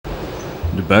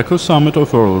The Baku Summit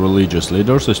of World Religious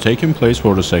Leaders is taking place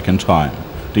for the second time.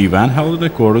 The event held in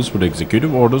accordance with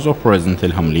executive orders of President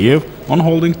Ilham Aliyev on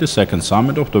holding the second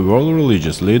summit of the World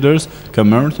Religious Leaders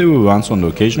commemorative events on the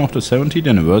occasion of the 70th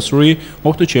anniversary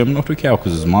of the chairman of the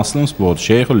Caucasus Muslims, both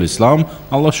Sheikh Islam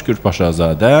Allah Shukr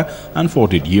Pashazadeh, and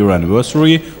 40th year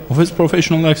anniversary of his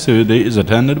professional activity is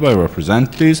attended by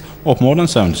representatives of more than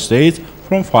 70 states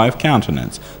from 5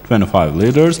 continents, 25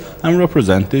 leaders and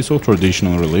representatives of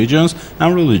traditional religions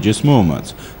and religious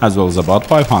movements, as well as about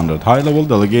 500 high-level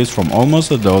delegates from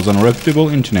almost a dozen reputable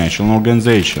international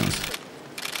organizations.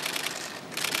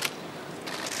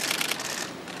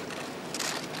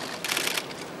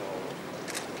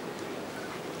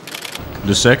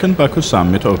 The second Baku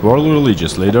Summit of World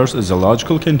Religious Leaders is a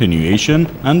logical continuation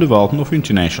and development of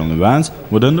international events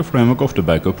within the framework of the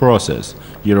Baku process,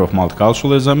 Year of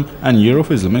Multiculturalism and Year of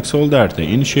Islamic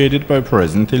Solidarity initiated by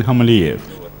President Ilham Aliyev,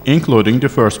 including the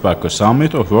first Baku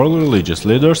Summit of World Religious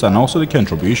Leaders and also the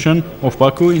contribution of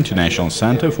Baku International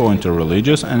Center for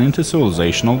Interreligious and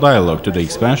Intercivilizational Dialogue to the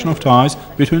expansion of ties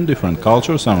between different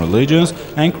cultures and religions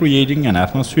and creating an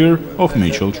atmosphere of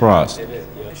mutual trust.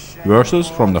 Verses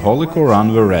from the Holy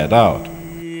Quran were read out.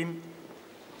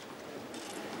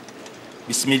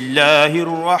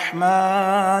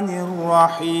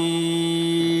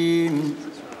 Bismillahirrahmanirrahim.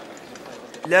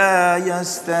 La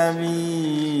yastawi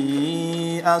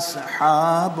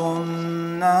ashabun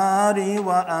nari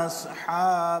wa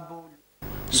ashabul.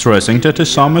 Stressing that the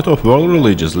summit of world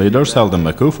religious leaders held in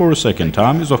Baku for a second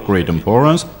time is of great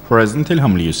importance, President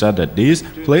Ilham Aliyev said that these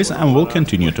plays and will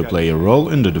continue to play a role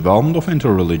in the development of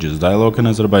interreligious dialogue in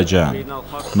Azerbaijan,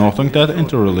 noting that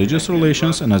interreligious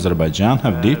relations in Azerbaijan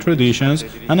have deep traditions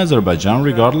and Azerbaijan,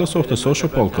 regardless of the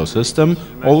socio-political system,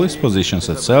 always positions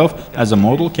itself as a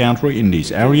model country in this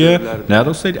area. The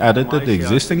other state added that the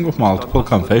existing of multiple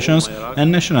confessions and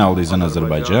nationalities in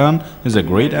Azerbaijan is a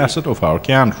great asset of our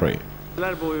country.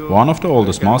 One of the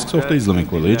oldest mosques of the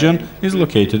Islamic religion is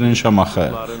located in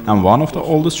Shamakhe, and one of the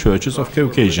oldest churches of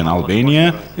Caucasian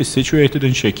Albania is situated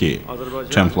in Sheki.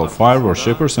 Temple of Fire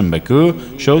worshippers in Baku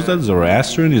shows that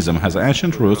Zoroastrianism has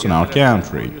ancient roots in our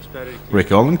country.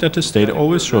 Recalling that the state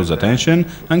always shows attention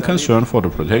and concern for the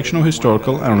protection of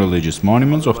historical and religious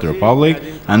monuments of the Republic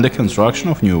and the construction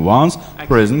of new ones,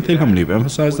 President Ilham Aliyev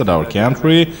emphasized that our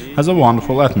country has a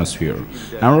wonderful atmosphere,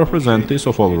 and representatives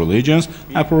of all religions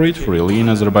operate freely in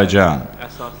Azerbaijan.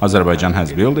 Azerbaijan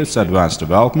has built its advanced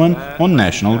development on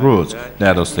national roots, the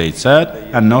other state said,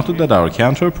 and noted that our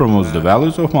country promotes the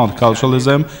values of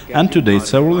multiculturalism, and to date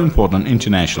several important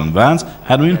international events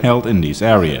had been held in this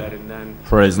area.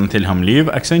 President Ilham Aliyev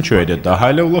accentuated the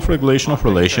high level of regulation of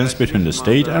relations between the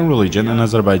state and religion in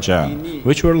Azerbaijan,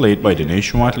 which were laid by the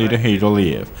nationwide leader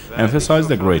Aliyev, emphasized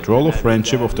the great role of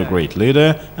friendship of the great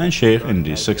leader and Sheikh in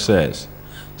this success.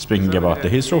 Speaking about the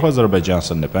history of Azerbaijan's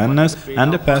independence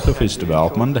and the path of its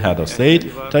development, the head of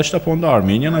state touched upon the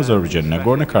Armenian-Azerbaijan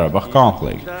Nagorno-Karabakh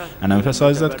conflict and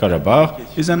emphasized that Karabakh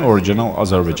is an original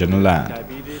Azerbaijani land.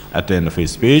 At the end of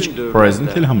his speech,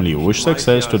 President Ilham Aliyev wished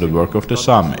success to the work of the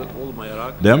summit.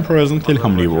 Then President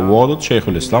Ilham Aliyev awarded Sheikh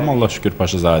Islam Allah Shukr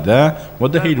Pashazadeh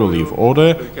with the Aliyev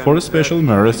Order for his special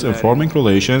merits in forming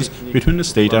relations between the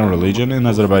state and religion in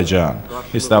Azerbaijan,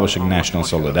 establishing national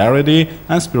solidarity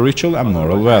and spiritual and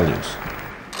moral values.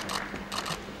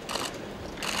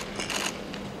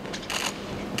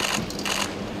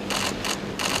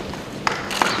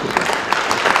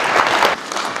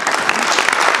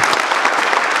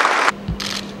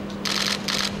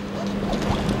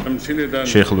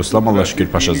 Sheikh Islam Allah Shukr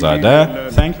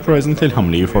Pashazadeh thanked President Ilham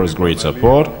Aliyev for his great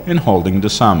support in holding the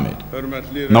summit,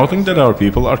 noting that our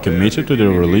people are committed to their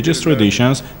religious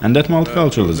traditions and that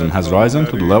multiculturalism has risen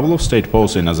to the level of state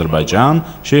policy in Azerbaijan.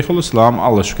 Sheikh Islam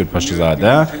Allah Shukr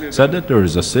Pashazadeh said that there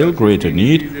is a still greater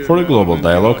need for a global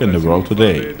dialogue in the world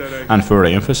today, and further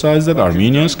emphasized that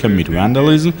Armenians commit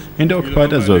vandalism in the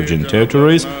occupied Azerbaijan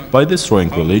territories by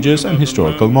destroying religious and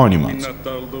historical monuments.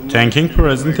 Thanking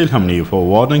President Ilham Aliyev for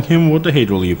awarding him with the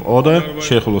Aliyev Order,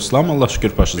 Sheikh Islam Allah Shukr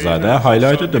Pashazadeh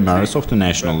highlighted the merits of the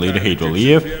national leader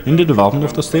Aliyev in the development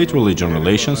of the state-religion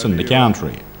relations in the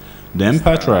country. Then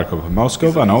Patriarch of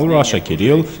Moscow and all Russia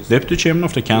Kirill, Deputy Chairman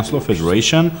of the Council of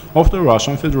Federation of the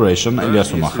Russian Federation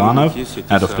Ilyas Umakhanov,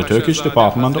 Head of the Turkish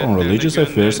Department on Religious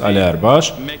Affairs Ali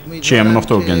Erbash, Chairman of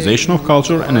the Organization of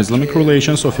Culture and Islamic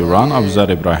Relations of Iran Abuzar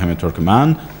Ibrahim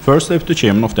Turkmen, First Deputy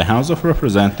Chairman of the House of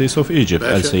Representatives of Egypt,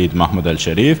 Al-Sayyid Mahmoud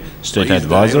Al-Sharif, State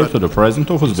Advisor to the President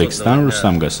of Uzbekistan,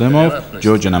 Rustam Gasimov,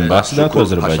 Georgian Ambassador to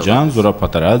Azerbaijan, Zurab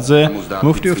Pataradze,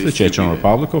 Mufti of the Chechen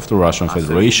Republic of the Russian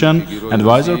Federation,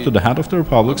 Advisor to the Head of the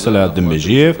Republic, Salahuddin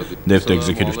Begiev, Deputy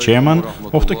Executive Chairman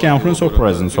of the Conference of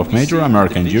Presidents of Major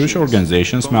American Jewish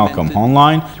Organizations, Malcolm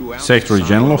Honline, Secretary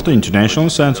General of the International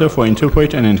Center for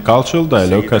Interfaith and Intercultural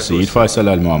Dialogue, Qasid Faisal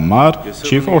Al-Muammar,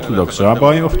 Chief Orthodox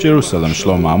Rabbi of Jerusalem,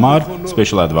 Shlomo Amar,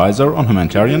 Special Advisor on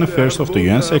Humanitarian Affairs of the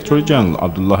UN Secretary General,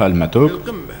 Abdullah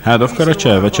Al-Matuk, Head of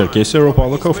Karachay-Cherkessia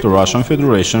Republic of the Russian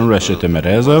Federation, Rashid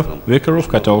Temerezov, Vicar of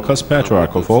Catholicos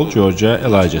Patriarch of all Georgia,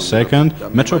 Elijah II,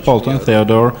 Metropolitan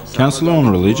Theodore, Councilor on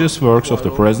Religious Works of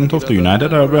the President of the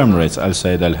United Arab Emirates,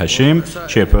 Al-Said Al-Hashim,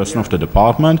 Chairperson of the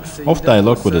Department of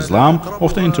Dialogue with Islam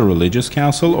of the Interreligious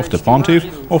Council of the Pontiff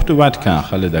of the Vatican,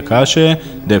 Khalid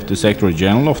Akashe, Deputy Secretary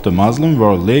General of the Muslim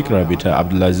World League, Rabita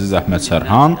Abdulaziz Ahmed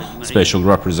Sarhan, Special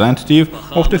Representative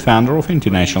of the founder of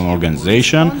International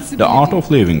Organization, The Art of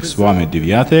Living, Swami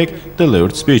Divyatek,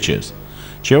 delivered speeches.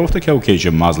 Chair of the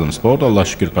Caucasian Muslims Board, Allah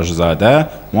Shukr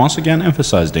Pashzadeh, once again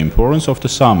emphasized the importance of the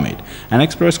summit and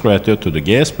expressed gratitude to the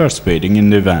guests participating in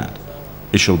the event.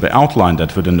 It should be outlined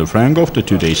that within the framework of the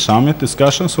two-day summit,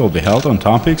 discussions will be held on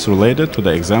topics related to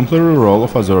the exemplary role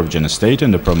of Azerbaijan state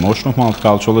in the promotion of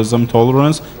multiculturalism,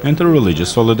 tolerance, and interreligious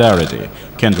solidarity,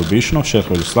 contribution of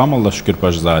Sheikh al-Islam Allah Shukr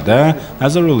Pashzadeh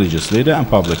as a religious leader and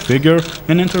public figure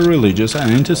in interreligious and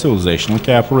intercivilizational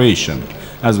cooperation,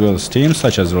 as well as themes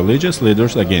such as religious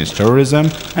leaders against terrorism,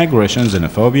 aggression,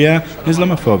 xenophobia,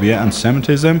 Islamophobia,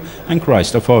 anti-Semitism, and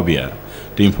Christophobia.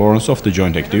 The importance of the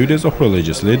joint activities of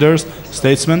religious leaders,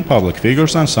 statesmen, public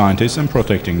figures, and scientists in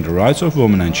protecting the rights of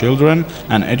women and children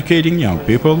and educating young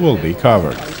people will be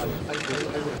covered.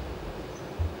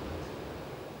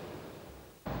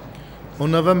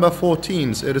 On November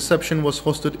 14th, a reception was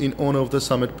hosted in honor of the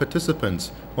summit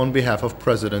participants on behalf of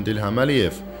President Ilham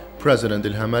Aliyev. President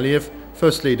Ilham Aliyev,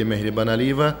 First Lady Mehriban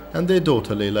Aliyeva, and their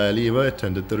daughter Leila Aliyeva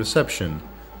attended the reception.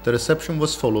 The reception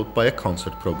was followed by a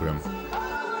concert program.